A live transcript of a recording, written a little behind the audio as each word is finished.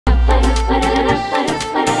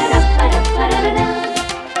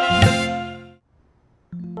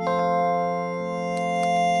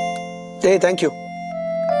Thank you.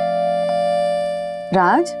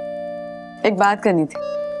 राज, एक बात करनी थी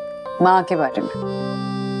माँ के बारे में।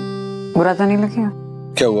 बुरा तो नहीं लगेगा?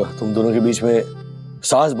 क्या हुआ, तुम दोनों के बीच में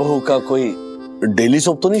सास बहू का कोई डेली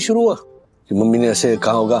सोप तो नहीं शुरू हुआ कि मम्मी ने ऐसे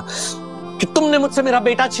कहा होगा कि तुमने मुझसे मेरा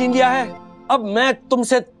बेटा छीन लिया है, अब मैं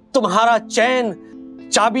तुमसे तुम्हारा चैन,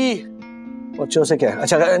 चाबी, बच्चों से क्या,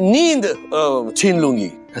 अच्छा नींद छीन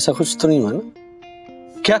लूंगी, ऐसा कुछ तो नहीं हुआ ना?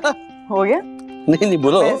 क्या हो गया? नहीं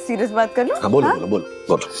बोलो, सीरियस बात कर लो। हाँ बोलो, बोलो बोलो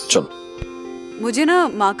बोलो, चलो। मुझे ना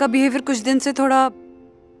माँ का बिहेवियर कुछ दिन से थोड़ा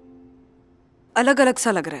अलग अलग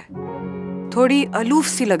सा लग रहा है, थोड़ी अलूफ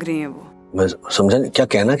सी लग रही है वो। मैं समझा नहीं, क्या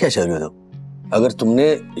कहना क्या चाह रही हो? अगर तुमने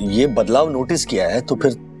ये बदलाव नोटिस किया है तो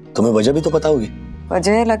फिर तुम्हें वजह भी तो पता होगी।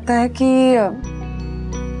 वजह लगता है कि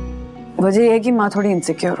वजह ये है कि माँ थोड़ी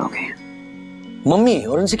इनसिक्योर हो गई है। मम्मी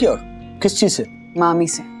और इनसिक्योर किस चीज से? मामी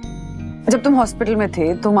से। जब तुम हॉस्पिटल में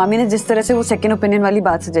थे तो मामी ने जिस तरह से वो सेकंड ओपिनियन वाली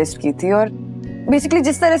बात सजेस्ट की थी और बेसिकली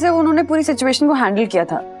जिस तरह से उन्होंने पूरी सिचुएशन को हैंडल किया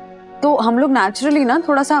था, तो हम लोग नेचुरली ना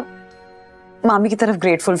थोड़ा सा मामी की तरफ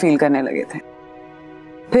ग्रेटफुल फील करने लगे थे।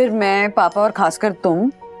 फिर मैं, पापा और खासकर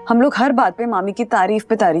तुम, हम लोग हर बात पे मामी की तारीफ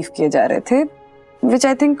पे तारीफ किए जा रहे थे, विच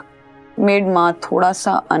आई थिंक मेड माँ थोड़ा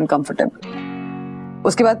सा अनकंफर्टेबल।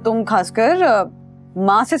 उसके बाद तुम खासकर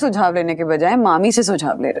माँ से सुझाव लेने के बजाय मामी से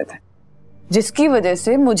सुझाव ले रहे थे, जिसकी वजह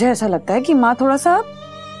से मुझे ऐसा लगता है कि माँ थोड़ा सा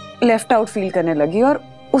लेफ्ट आउट फील करने लगी और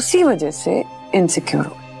उसी वजह से इनसिक्योर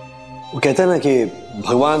हो गई। वो कहते हैं ना कि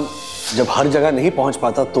भगवान जब हर जगह नहीं पहुंच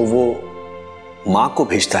पाता तो वो माँ को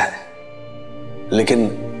भेजता है,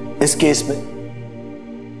 लेकिन इस केस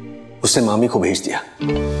में उसने मामी को भेज दिया।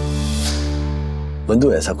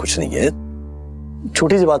 बंधु ऐसा कुछ नहीं है,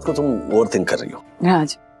 छोटी सी बात को तुम ओवरथिंक कर रही हो।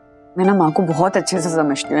 राज, मैं ना माँ को बहुत अच्छे से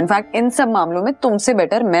समझती हूँ। इनफैक्ट इन सब मामलों में तुमसे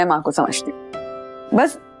बेटर मैं माँ को समझती हूँ।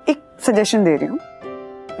 बस एक सजेशन दे रही हूँ,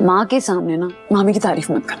 माँ के सामने ना मामी की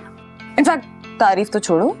तारीफ मत करना। इनफैक्ट तारीफ तो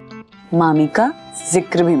छोड़ो, मामी का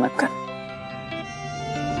जिक्र भी मत करना।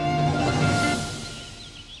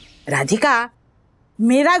 राधिका,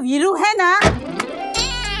 मेरा वीरू है ना?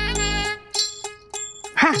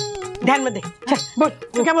 हाँ, ध्यान मत दे। चल, बोल,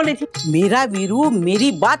 तू क्या बोल रही थी? मेरा वीरू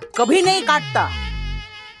मेरी बात कभी नहीं काटता,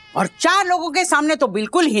 और 4 लोगों के सामने तो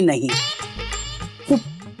बिल्कुल ही नहीं। वो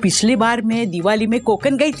पिछली बार मैं दिवाली में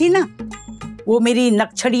कोकन गई थी ना, वो मेरी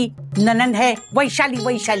नक्छड़ी ननन है,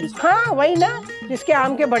 वैशाली। हाँ, वही ना, जिसके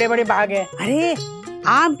आम के बड़े बड़े बाग हैं। अरे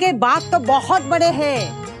आम के बाग तो बहुत बड़े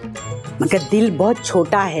हैं, मगर दिल बहुत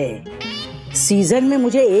छोटा है। सीजन में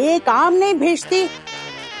मुझे एक आम नहीं भेजती।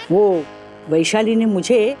 वो वैशाली ने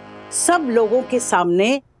मुझे सब लोगों के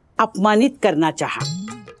सामने अपमानित करना चाहा।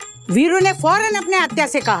 वीरू ने फौरन अपने आत्या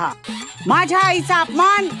से कहा, माझा आईचा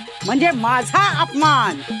अपमान म्हणजे माझा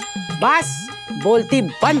अपमान। बस बोलती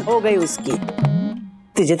बंद हो गई उसकी।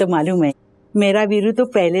 तुझे तो मालूम है, मेरा वीरू तो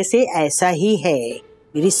पहले से ऐसा ही है,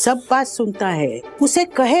 मेरी सब बात सुनता है, उसे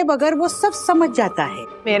कहे बगैर वो सब समझ जाता है।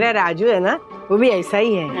 मेरा राजू है ना, वो भी ऐसा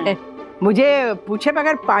ही है। मुझे पूछे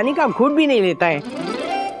बगैर पानी का घूंट भी नहीं लेता है।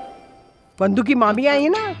 बंधु की मामी आई है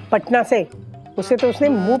ना पटना से, उसे तो उसने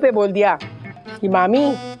मुंह पे बोल दिया कि मामी,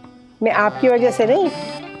 मैं आपकी वजह से नहीं,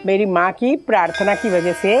 मेरी माँ की प्रार्थना की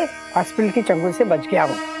वजह से हॉस्पिटल की चंगुल से बच गया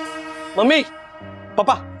हूँ। मम्मी,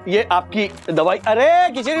 पापा, ये आपकी दवाई। अरे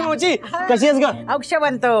किचरी मोची, कैसी है इसका?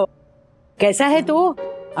 अक्षवंतो, कैसा है तू?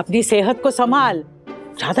 अपनी सेहत को संभाल,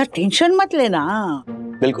 ज्यादा टेंशन मत लेना।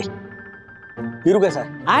 बिल्कुल। वीरू कैसा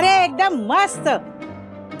है? अरे एकदम मस्त,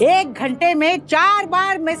 1 घंटे में 4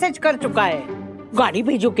 बार मैसेज कर चुका है, गाड़ी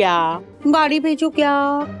भेजू क्या, गाड़ी भेजू क्या।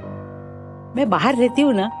 मैं बाहर रहती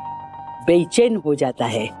हूँ ना, बेचैन हो जाता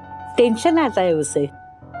है, टेंशन आता है उसे।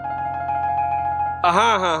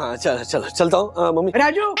 हाँ, चलता हूँ। मम्मी।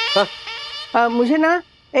 राजू, हाँ? मुझे ना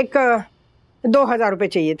एक 2000 रुपए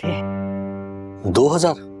चाहिए थे।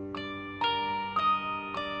 2000?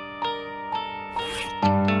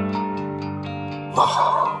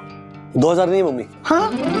 हाँ, 2000 नहीं मम्मी।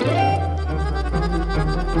 हाँ?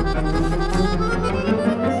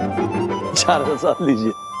 4000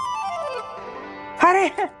 लीजिए। अरे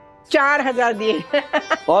 4000 दिए।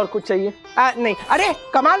 और कुछ चाहिए? नहीं। अरे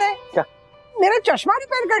कमाल है, क्या? मेरा चश्मा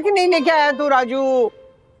रिपेयर करके नहीं लेके आया तू राजू।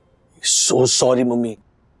 सो सॉरी मम्मी,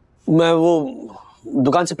 मैं वो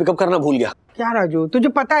दुकान से पिकअप करना भूल गया। क्या राजू, तुझे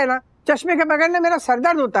पता है ना, चश्मे के बगैर ना मेरा सर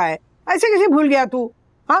दर्द होता है, ऐसे कैसे भूल गया तू?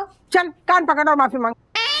 हाँ, चल कान पकड़ और माफी मांग।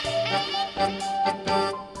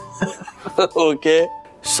 Okay,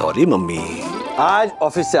 sorry mummy. आज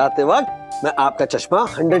ऑफिस से आते वक्त मैं आपका चश्मा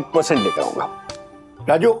 100% लेकर आऊंगा।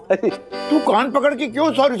 राजू, तू कान पकड़ के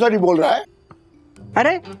क्यों सॉरी बोल रहा है?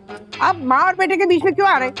 अरे आप माँ और बेटे के बीच में क्यों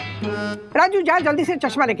आ रहे? राजू जा, जल्दी से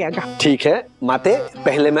चश्मा लेके आ जा। ठीक है माते,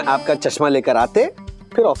 पहले मैं आपका चश्मा लेकर आते,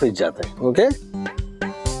 फिर ऑफिस जाते हैं। Okay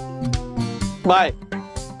bye.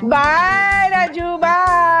 Bye Raju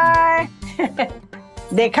bye.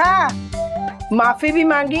 देखा, माफी भी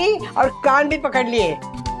मांगी और कान भी पकड़ लिए।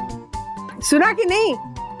 सुना कि नहीं,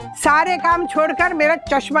 सारे काम छोड़कर मेरा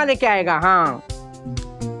चश्मा लेके आएगा। हाँ,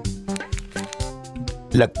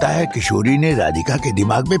 लगता है किशोरी ने राधिका के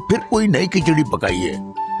दिमाग में फिर कोई नई खिचड़ी पकाई है।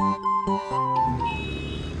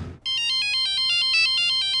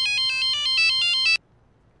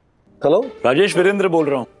 हेलो राजेश, वीरेंद्र बोल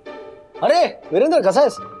रहा हूँ। अरे वीरेंद्र, कैसा है?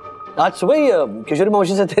 आज सुबह ही किशोरी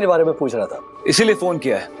मौसी से तेरे बारे में पूछ रहा था, इसीलिए फोन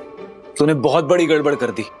किया है। तूने बहुत बड़ी गड़बड़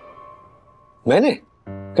कर दी। मैंने?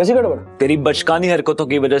 कैसी गड़बड़? तेरी बचकानी हरकतों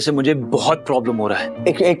की वजह से मुझे बहुत प्रॉब्लम हो रहा है।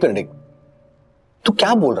 एक मिनट, तू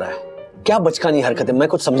क्या बोल रहा है? क्या बचकानी हरकत है? मैं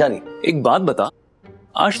कुछ समझा नहीं। एक बात बता,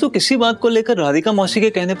 आज तो किसी बात को लेकर राधिका मौसी के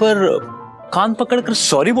कहने पर कान पकड़कर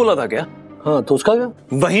सॉरी बोला था क्या? हाँ, तो उसका क्या?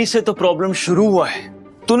 वहीं से तो प्रॉब्लम शुरू हुआ है।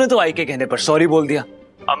 तूने तो आई के कहने पर सॉरी बोल दिया।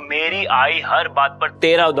 अब मेरी आई हर बात पर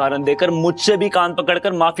तेरा उदाहरण देकर मुझसे भी कान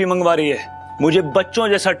पकड़कर माफी मंगवा रही है। मुझे बच्चों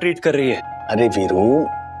जैसा ट्रीट कर रही है। अरे वीरू,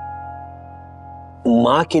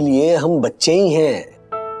 माँ के लिए हम बच्चे ही हैं,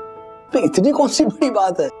 तो इतनी कौन सी बड़ी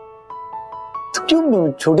बात है? तो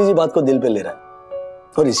क्यों छोटी सी बात को दिल पे ले रहा है?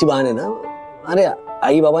 और इसी बहाने ना, अरे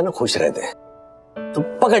आई बाबा ना खुश रहते हैं, तो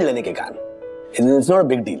पकड़ लेने के कान। It's not a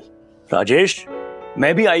big deal. Rajesh,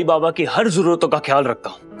 मैं भी आई बाबा की हर जरूरतों का ख्याल रखता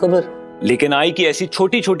हूँ, तो फिर? लेकिन आई की ऐसी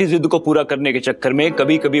छोटी छोटी जिद को पूरा करने के चक्कर में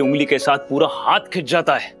कभी कभी उंगली के साथ पूरा हाथ खिंच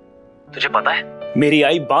जाता है। तुझे पता है, मेरी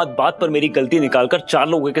आई बात बात पर मेरी गलती निकालकर 4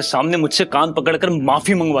 लोगों के सामने मुझसे कान पकड़कर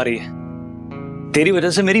माफी मंगवा रही है। तेरी वजह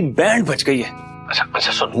से मेरी बैंड बच गई है।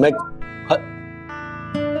 अच्छा सुन, मैं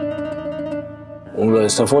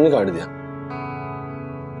इसका फोन ही काट दिया।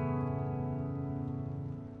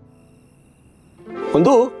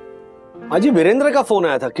 बंधु, आज ही वीरेंद्र का फोन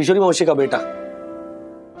आया था, किशोरी मौसी का बेटा।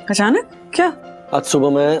 अचानक? क्या? आज सुबह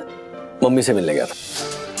मैं मम्मी से मिलने गया था।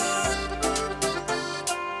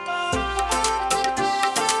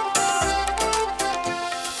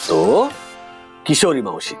 तो किशोरी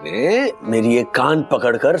मौसी ने मेरी एक कान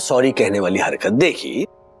पकड़कर सॉरी कहने वाली हरकत देखी,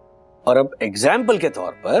 और अब एग्जाम्पल के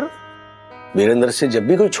तौर पर वीरेंद्र से जब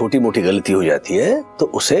भी कोई छोटी मोटी गलती हो जाती है तो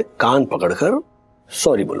उसे कान पकड़कर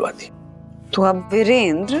सॉरी बुलवाती। तो अब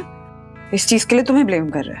वीरेंद्र इस चीज के लिए तुम्हें ब्लेम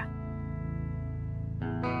कर रहा है?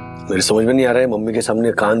 मेरे समझ में नहीं आ रहा है, मम्मी के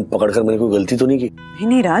सामने कान पकड़कर मैंने कोई गलती तो नहीं की।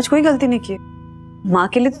 नहीं राज, कोई गलती नहीं की। माँ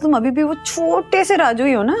के लिए तो तुम अभी भी वो छोटे से राजू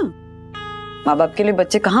ही हो ना। माँ बाप के लिए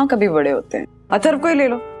बच्चे कहाँ कभी बड़े होते हैं। अथर्व को ही ले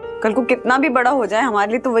लो, कल को कितना भी बड़ा हो जाए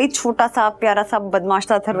हमारे लिए तो वही छोटा सा प्यारा सा बदमाश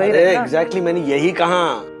सा अथर्व ही रहेगा। एग्जैक्टली, मैंने यही कहा,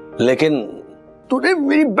 लेकिन तूने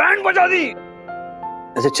मेरी बैंड बजा दी।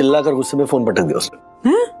 ऐसे चिल्लाकर गुस्से में फोन पटक दिया उसने।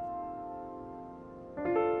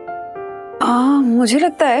 मुझे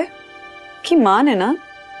लगता है कि माँ ने ना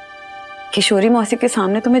किशोरी मौसी के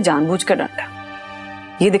सामने तुम्हें जानबूझकर डांटा,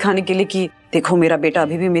 ये दिखाने के लिए कि देखो मेरा बेटा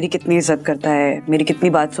अभी भी मेरी कितनी इज्जत करता है, मेरी कितनी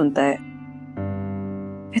बात सुनता है।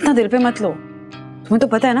 इतना दिल पे मत लो, तुम्हें तो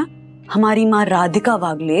पता है ना, हमारी माँ राधिका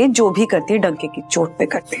वागले जो भी करती है डंके की चोट पे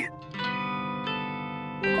करती है।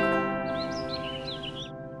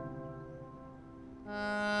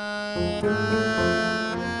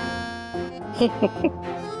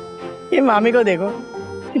 ये मामी को देखो,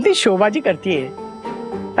 इतनी शोबाजी करती है।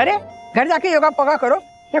 अरे घर जाके योगा पोगा करो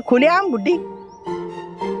या खुले आम बुड्ढी।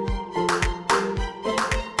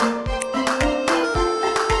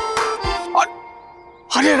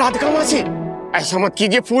 अरे राधिका मासी, ऐसा मत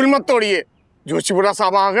कीजिए, फूल मत तोड़िए। जोशीपुरा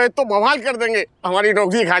साहब आ गए तो बवाल कर देंगे, हमारी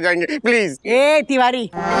नौकरी खा जाएंगे, प्लीज। ए तिवारी,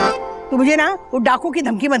 तू मुझे ना वो डाकू की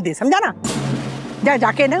धमकी मत दे, समझा ना।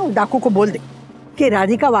 जाके ना वो डाकू को बोल दे कि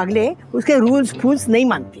राधिका वागले उसके रूल्स फूल्स नहीं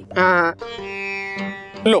मानती।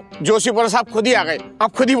 लो, जोशीपुरा साहब खुद ही आ गए,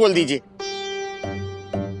 आप खुद ही बोल दीजिए।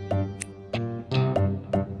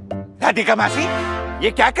 राधिका मासी,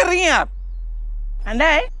 ये क्या कर रही हैं आप? अंदर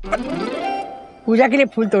है, पूजा के लिए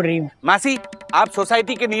फूल तोड़ रही हूँ। मासी, आप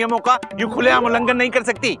सोसाइटी के नियमों का यूं खुलेआम उल्लंघन नहीं कर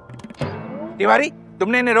सकती। तिवारी,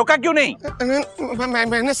 तुमने इन्हें रोका क्यों नहीं?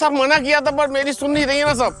 मैंने सब मना किया था, पर मेरी सुन नहीं रही है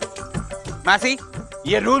ना सब। मासी,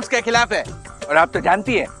 ये रूल्स के खिलाफ है, और आप तो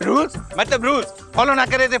जानती है रूल्स मतलब रूल्स। फॉलो ना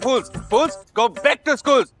करे थे फूल्स गो बैक टू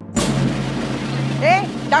स्कूल। ए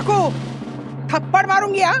डाकू, थप्पड़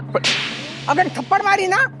मारूंगी। अगर थप्पड़ मारी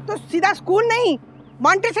ना तो सीधा स्कूल नहीं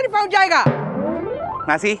मॉन्टेसरी पहुंच जाएगा।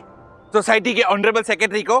 मासी, सोसाइटी के ऑनरेबल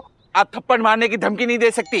सेक्रेटरी को आप थप्पड़ मारने की धमकी नहीं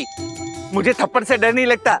दे सकती। मुझे थप्पड़ से डर नहीं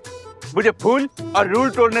लगता, मुझे फूल और रूल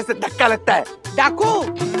तोड़ने से धक्का लगता है। डाकू,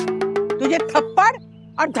 तुझे थप्पड़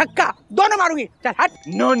और धक्का दोनों मारूंगी, चल हट।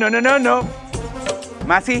 No no no no no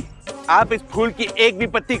मासी, आप इस फूल की एक भी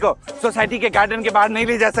पत्ती को सोसाइटी के गार्डन के बाहर नहीं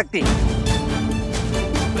ले जा सकती।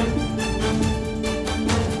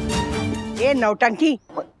 ये नौटंकी,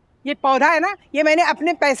 ये पौधा है ना, ये मैंने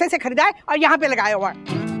अपने पैसे से खरीदा है और यहाँ पे लगाया हुआ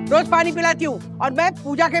है। रोज पानी पिलाती हूँ और मैं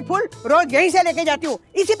पूजा के फूल रोज यहीं से लेके जाती हूँ,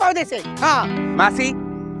 इसी पौधे से। हाँ मासी,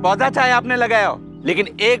 पौधा चाहे आपने लगाया हो, लेकिन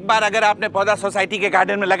एक बार अगर आपने पौधा सोसाइटी के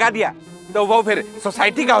गार्डन में लगा दिया तो वो फिर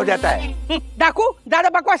सोसाइटी का हो जाता है। डाकू, ज्यादा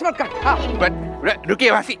बकवास मत कर। हाँ।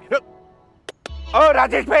 रुकिए मासी। ओ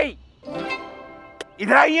राजेश भाई,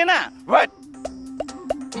 इधर आइए ना।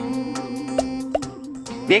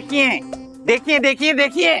 देखिए देखिए देखिए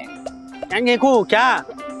देखिए। क्या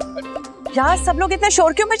यार सब लोग इतना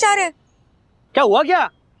शोर क्यों मचा रहे हैं? क्या हुआ? क्या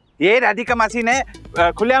ये राधिका मासी ने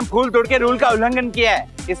खुलेआम फूल तोड़ के रूल का उल्लंघन किया है,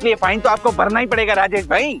 इसलिए फाइन तो आपको भरना ही पड़ेगा राजेश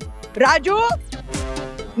भाई। राजू,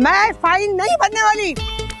 मैं फाइन नहीं भरने वाली,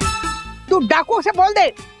 तू डाकू से बोल दे।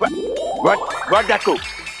 व्हाट डाकू?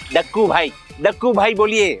 डक्कू भाई, डक्कू भाई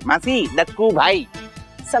बोलिए मासी, डक्कू भाई।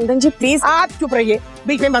 समधन जी प्लीज। आप चुप रहिए,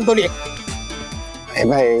 बीच में मत बोलिए।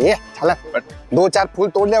 भाई ये चला, 2-4 फूल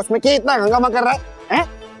तोड़ लिया, उसमें क्या इतना हंगामा कर रहा है?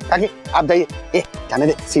 ताकि आप जाइए, जाने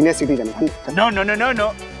दे, senior citizen. No no no no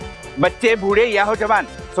no, बच्चे बूढ़े या हो जवान,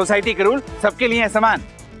 सोसाइटी के रूल सबके लिए है समान।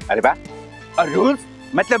 अरे वाह, और रूल्स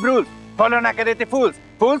मतलब रूल्स फॉलो ना करे थे फूल्स,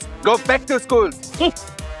 फूल्स गो बैक टू स्कूल्स।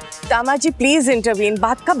 दामा जी प्लीज इंटरवीन,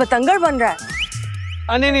 बात का बतंगड़ बन रहा है।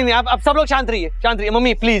 नहीं, आप सब लोग शांत रहिए, शांत रहिए।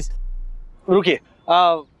 मम्मी प्लीज रुकिए।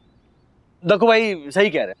 देखो भाई सही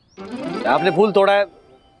कह रहे हैं, आपने फूल तोड़ा है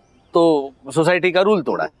तो सोसाइटी का रूल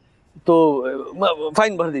तोड़ा है, तो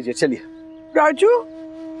फाइन भर दीजिए। चलिए। राजू,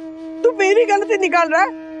 तू मेरी गलती निकाल रहा है,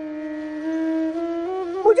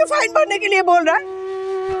 मुझे फाइन भरने के लिए बोल रहा है?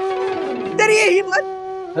 तेरी ये हिम्मत?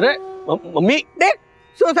 अरे मम्मी देख,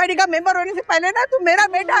 सोसाइटी का मेंबर होने से पहले ना तू मेरा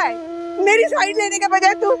बेटा है, मेरी साइड लेने के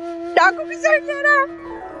बजाय तू डाकू की साइड ले रहा है।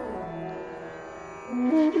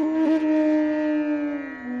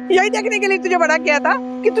 यही देखने के लिए तुझे बड़ा किया था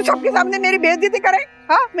कि तू सबके सामने मेरी बेइज्जती करे,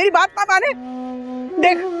 हाँ, मेरी बात ना माने।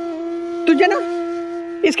 देख, तुझे ना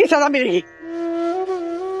इसकी सजा मिलेगी।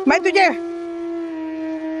 मैं तुझे,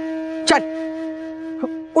 चल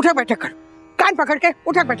उठक बैठक कर, कान पकड़ के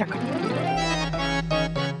उठक बैठक कर।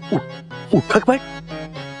 उठक बैठ?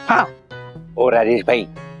 हाँ। ओ राजेश भाई,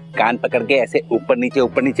 कान पकड़ के ऐसे ऊपर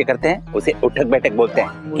नीचे करते हैं, उसे उठक बैठक बोलते हैं।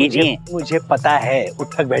 कीजिए। मुझे पता है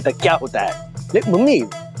उठक बैठक क्या होता है, लेकिन मम्मी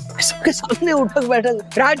सबके सामने उठक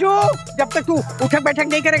बैठक। राजू, जब तक तू उठक बैठक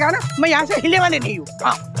नहीं करेगा ना, मैं यहाँ से हिलने वाले नहीं हूँ।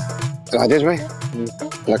 हाँ। राजेश भाई,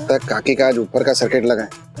 लगता है काकी का आज ऊपर का सर्किट लगा है।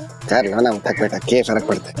 यार लाना उठक बैठक, क्या फर्क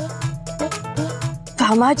पड़ता है?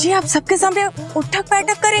 दामा जी आप सबके सामने उठक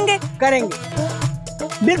बैठक करेंगे? करेंगे,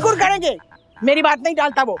 बिल्कुल करेंगे, मेरी बात नहीं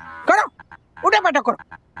टालता वो। करो, उठक बैठक करो।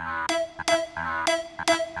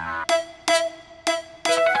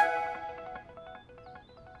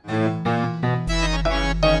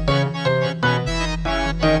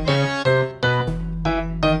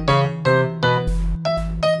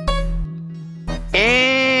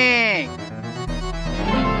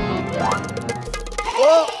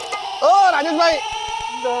 राजेश भाई,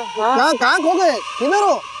 कहाँ खो गए? किधर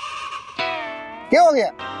हो? क्या हो गया?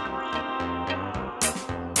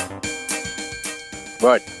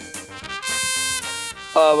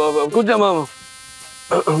 कुछ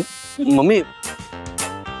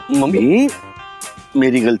मम्मी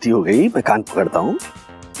मेरी गलती हो गई, मैं कान पकड़ता हूँ,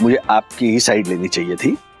 मुझे आपकी ही साइड लेनी चाहिए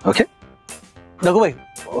थी। ओके देखो भाई,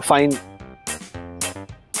 फाइन।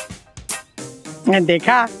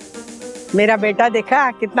 देखा मेरा बेटा, देखा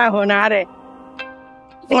कितना होनहार है।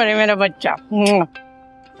 अरे मेरा बच्चा।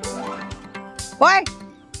 ओए,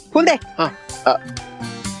 फूल दे। हाँ,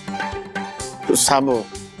 सब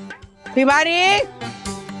बीमारी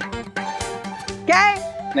क्या है?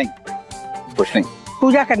 नहीं, कुछ नहीं,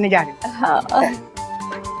 पूजा करने जा रहे। हाँ।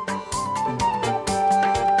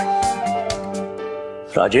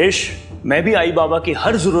 राजेश, मैं भी आई बाबा की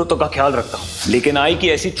हर जरूरतों का ख्याल रखता हूँ, लेकिन आई की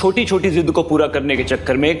ऐसी छोटी छोटी जिद को पूरा करने के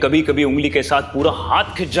चक्कर में कभी कभी उंगली के साथ पूरा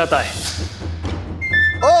हाथ खिंच जाता है।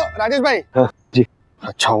 ओ राजेश भाई। हाँ, जी।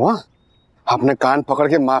 अच्छा हुआ आपने कान पकड़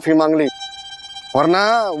के माफी मांग ली, वरना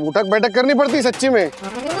उठक बैठक करनी पड़ती सच्ची में।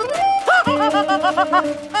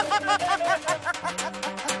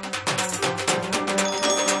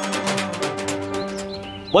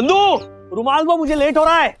 बंधु, रुमाल दो, मुझे लेट हो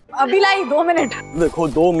रहा है। अभी लाई, 2 मिनट। देखो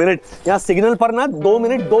 2 मिनट, यहाँ सिग्नल पर ना 2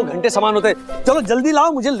 मिनट 2 घंटे समान होते हैं। चलो जल्दी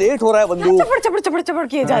लाओ, मुझे लेट हो रहा है। बंधु चपड़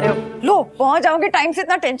किए जा रहे हो। लो पहुंच जाओगे टाइम से,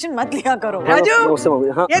 इतना टेंशन मत लिया करो। राजू,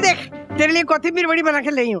 हाँ। ये देख, तेरे लिए कोथिंबीर बड़ी बना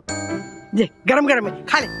के लाई हूँ, ये गरम गरम है,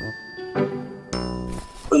 खा ले।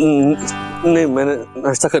 नहीं, मैंने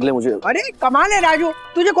नाश्ता कर लिया। मुझे अरे कमाल है राजू,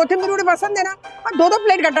 तुझे कोथिंबीर बड़ी पसंद है ना, 2-2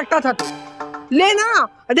 प्लेट गटकता था तू। लेना,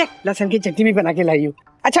 देख लहसुन की चटनी भी बना के लाई हूँ।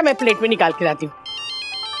 अच्छा मैं प्लेट में निकाल के लाती हूँ।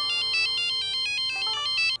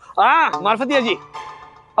 मार्फतिया जी,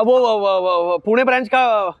 अब वो पुणे ब्रांच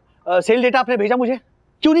का सेल डेटा आपने भेजा मुझे?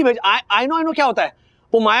 क्यों नहीं भेजा? आई नो क्या होता है।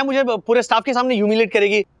 वो माया मुझे पूरे स्टाफ के सामने ह्यूमिलेट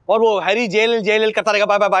करेगी और वो हैरी जेल करता रहेगा।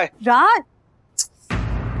 Bye bye bye. राज,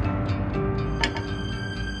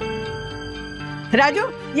 राजू,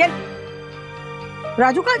 ये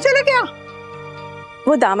राजू कहाँ चला गया?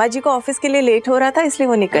 वो दामाजी को ऑफिस के लिए लेट हो रहा था इसलिए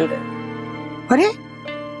वो निकल गए। अरे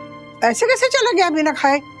ऐसे कैसे चला गया बिना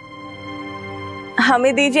खाए?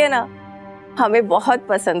 हमें दीजिए ना, हमें बहुत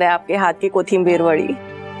पसंद है आपके हाथ की कोथिंबीर वड़ी।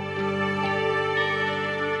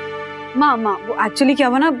 माँ वो एक्चुअली क्या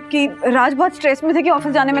हुआ ना कि राज बहुत स्ट्रेस में थे कि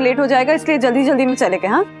ऑफिस जाने में लेट हो जाएगा, इसलिए जल्दी में चले गए।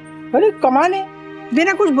 हाँ, अरे कमाल है,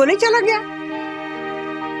 बिना कुछ बोले चला गया।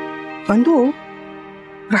 बंधु,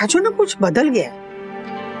 राजू ना कुछ बदल गया।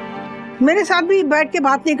 मेरे साथ भी बैठ के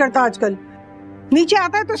बात नहीं करता आजकल। नीचे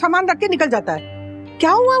आता है तो सामान रख के निकल जाता है।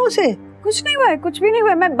 क्या हुआ उसे? कुछ नहीं हुआ है, कुछ भी नहीं हुआ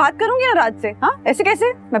है। मैं बात करूंगी ना राज से। हाँ, ऐसे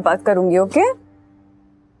कैसे? मैं बात करूंगी। ओके?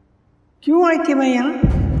 क्यों आई थी मैं यहाँ?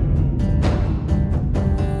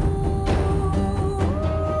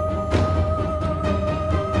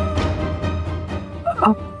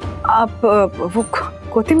 आप वो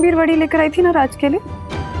कोथिंबीर वड़ी लेकर आई थी ना राज के लिए?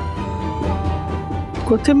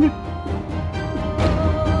 कोथिंबीर?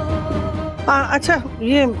 अच्छा,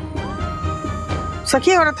 ये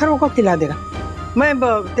सखी और अथर्व को खिला देगा। मैं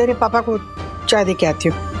तेरे पापा को चाय दे के आती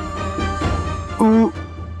हूँ।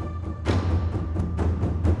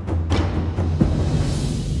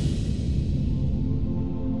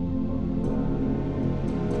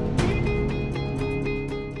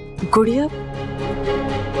 गुड़िया,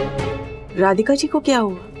 राधिका जी को क्या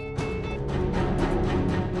हुआ?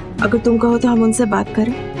 अगर तुम कहो तो हम उनसे बात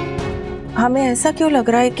करें। हमें ऐसा क्यों लग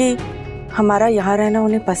रहा है कि हमारा यहाँ रहना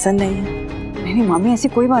उन्हें पसंद नहीं है। नहीं मामी, ऐसी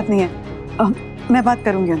कोई बात नहीं है। मैं बात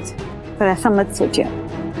करूंगी उनसे, पर ऐसा मत सोचिए।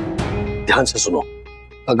 ध्यान से सुनो,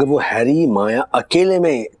 अगर वो हैरी माया अकेले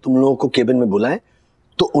में तुम लोगों को केबिन में बुलाए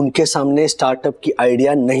तो उनके सामने स्टार्टअप की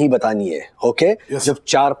आइडिया नहीं बतानी है। ओके? जब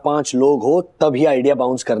 4-5 लोग हो तब ही आइडिया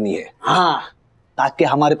बाउंस करनी है। हाँ, ताकि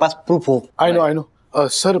हमारे पास प्रूफ हो। आई नो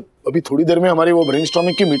सर, अभी थोड़ी देर में हमारी वो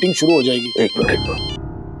ब्रेनस्टॉर्मिंग की मीटिंग शुरू हो जाएगी। एक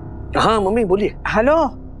मिनट। हाँ मम्मी बोलिए। हेलो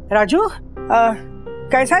राजू,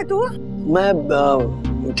 कैसा है तू? मैं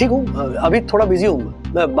ठीक हूँ, अभी थोड़ा बिजी हूँ।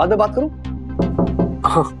 मैं बाद में बात करूँ?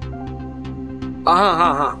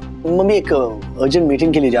 हाँ मम्मी, एक अर्जेंट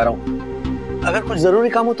मीटिंग के लिए जा रहा हूँ। अगर कुछ जरूरी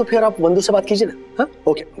काम हो तो फिर आप बंधु से बात कीजिए ना। हाँ,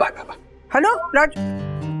 okay, bye bye bye. Hello Raju,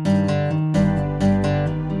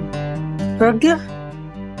 रख दिया?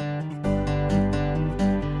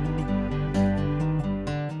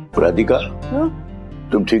 राधिका,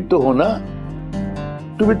 तुम ठीक तो हो ना?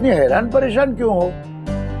 तुम इतनी हैरान परेशान क्यों हो?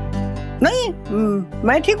 नहीं,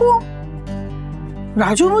 मैं ठीक हूँ।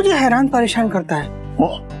 राजू मुझे हैरान परेशान करता है।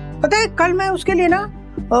 पता है, कल मैं उसके लिए ना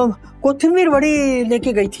कोथिंबीर वड़ी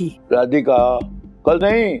लेके गई थी। राधिका, कल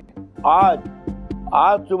नहीं,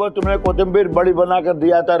 आज सुबह तुमने कोथिंबीर बड़ी बनाकर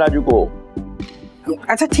दिया था राजू को।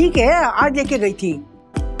 अच्छा ठीक है, आज लेके गई थी,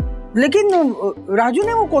 लेकिन राजू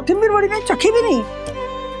ने वो कोथिंबीर बड़ी ने चखी भी नहीं,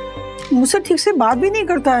 मुझसे ठीक से बात भी नहीं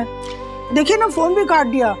करता है। देखिए ना, फोन भी काट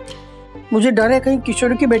दिया। मुझे डर है कहीं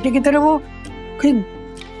किशोर की बेटी की तरह वो कहीं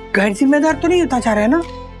गैर जिम्मेदार तो नहीं होता चाह रहा है ना।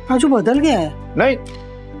 राजू बदल गया है। नहीं,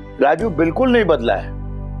 राजू बिल्कुल नहीं बदला है।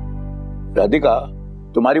 राधिका,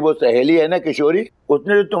 तुम्हारी वो सहेली है ना किशोरी,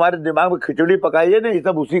 उसने जो तुम्हारे दिमाग में खिचड़ी पकाई है ना, ये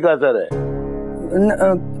सब उसी का असर है।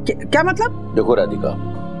 क्या मतलब? देखो राधिका,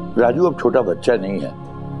 राजू अब छोटा बच्चा नहीं है।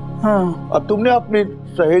 हाँ। अब तुमने अपनी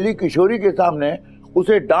सहेली किशोरी के सामने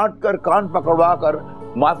उसे डांट कर कान पकड़वा कर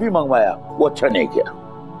माफी मंगवाया, वो अच्छा नहीं किया।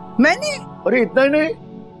 मैंने? अरे इतना ही नहीं,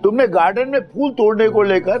 तुमने गार्डन में फूल तोड़ने को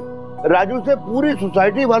लेकर राजू से पूरी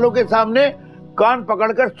सोसाइटी वालों के सामने कान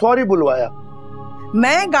पकड़कर सॉरी बुलवाया।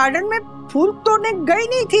 मैं गार्डन में फूल तोड़ने गई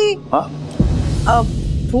नहीं थी। हाँ?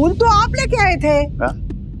 फूल तो आप लेके आए थे। हाँ?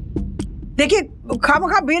 देखिए,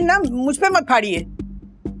 खामखा बिल ना मुझ पे मत फाड़िए।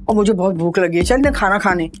 और मुझे बहुत भूख लगी है, चल मैं खाना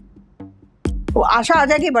खाने। वो आशा आ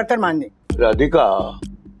जाएगी बर्तन मांजने। राधिका,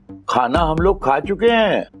 खाना हम लोग खा चुके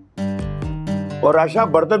हैं और आशा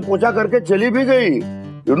बर्तन पोछा करके चली भी गई।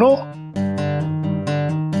 यू नो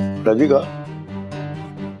राधिका,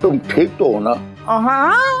 तुम ठीक तो हो ना?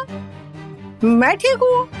 हाँ, मैं ठीक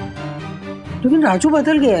हूँ, लेकिन राजू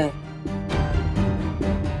बदल गया है।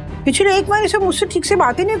 पिछले 1 महीने से मुझसे ठीक से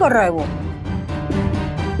बात ही नहीं कर रहा है वो।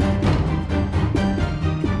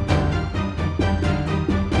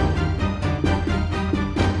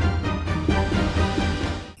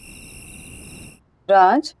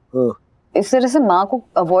 राज, इस तरह से माँ को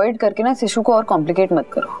अवॉइड करके ना इस इशू को और कॉम्प्लिकेट मत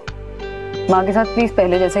करो। माँ के साथ प्लीज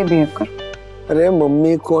पहले जैसा ही बिहेव करो। अरे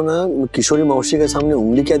मम्मी को ना किशोरी मौसी के सामने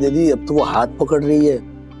उंगली क्या दे दी, अब तो वो हाथ पकड़ रही है।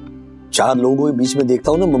 चार लोगों के बीच में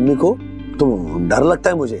देखता हूँ ना मम्मी को, तो डर लगता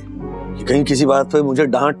है मुझे कि कहीं किसी बात पे मुझे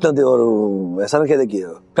डांट ना दे और ऐसा ना कह दे कि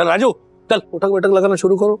चल राजू चल उठक बैठक लगाना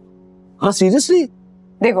शुरू करो। हाँ सीरियसली।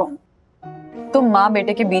 देखो तुम माँ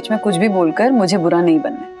बेटे के बीच में कुछ भी बोलकर मुझे बुरा नहीं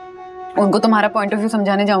बनना। उनको तुम्हारा पॉइंट ऑफ व्यू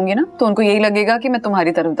समझाने जाऊंगी ना तो उनको यही लगेगा कि मैं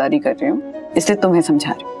तुम्हारी तरफदारी कर रही हूँ, इसलिए तुम्हें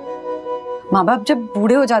समझा रही हूँ। माँ बाप जब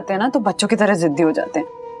बूढ़े हो जाते हैं ना तो बच्चों की तरह जिद्दी हो जाते हैं।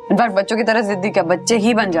 इनफैक्ट बच्चों की तरह जिद्दी क्या, बच्चे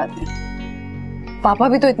ही बन जाते हैं। पापा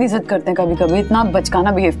भी तो इतनी जिद करते हैं, कभी कभी इतना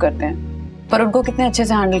बचकाना बिहेव करते हैं, पर उनको कितने अच्छे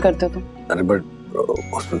से हैंडल करते हो तुम। अरे बट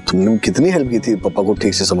तुमने कितनी हेल्प की थी पापा को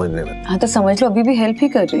ठीक से समझने में। हाँ तो समझ लो, अभी भी हेल्प ही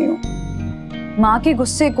कर रही हूँ। माँ के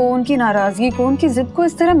गुस्से को, उनकी नाराजगी को, उनकी जिद को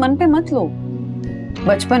इस तरह मन पे मत लो।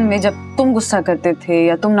 बचपन में जब तुम गुस्सा करते थे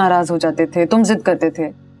या तुम नाराज हो जाते थे, तुम जिद करते थे,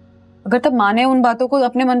 अगर तब माँ ने उन बातों को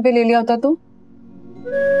अपने मन पे ले लिया होता तो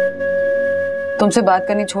तुमसे बात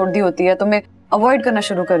करनी छोड़ दी होती या तुम्हें अवॉइड करना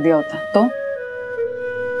शुरू कर दिया होता तो।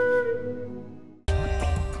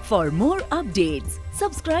 For more updates,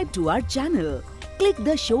 subscribe to our channel, click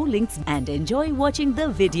the show links and enjoy watching the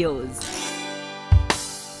videos.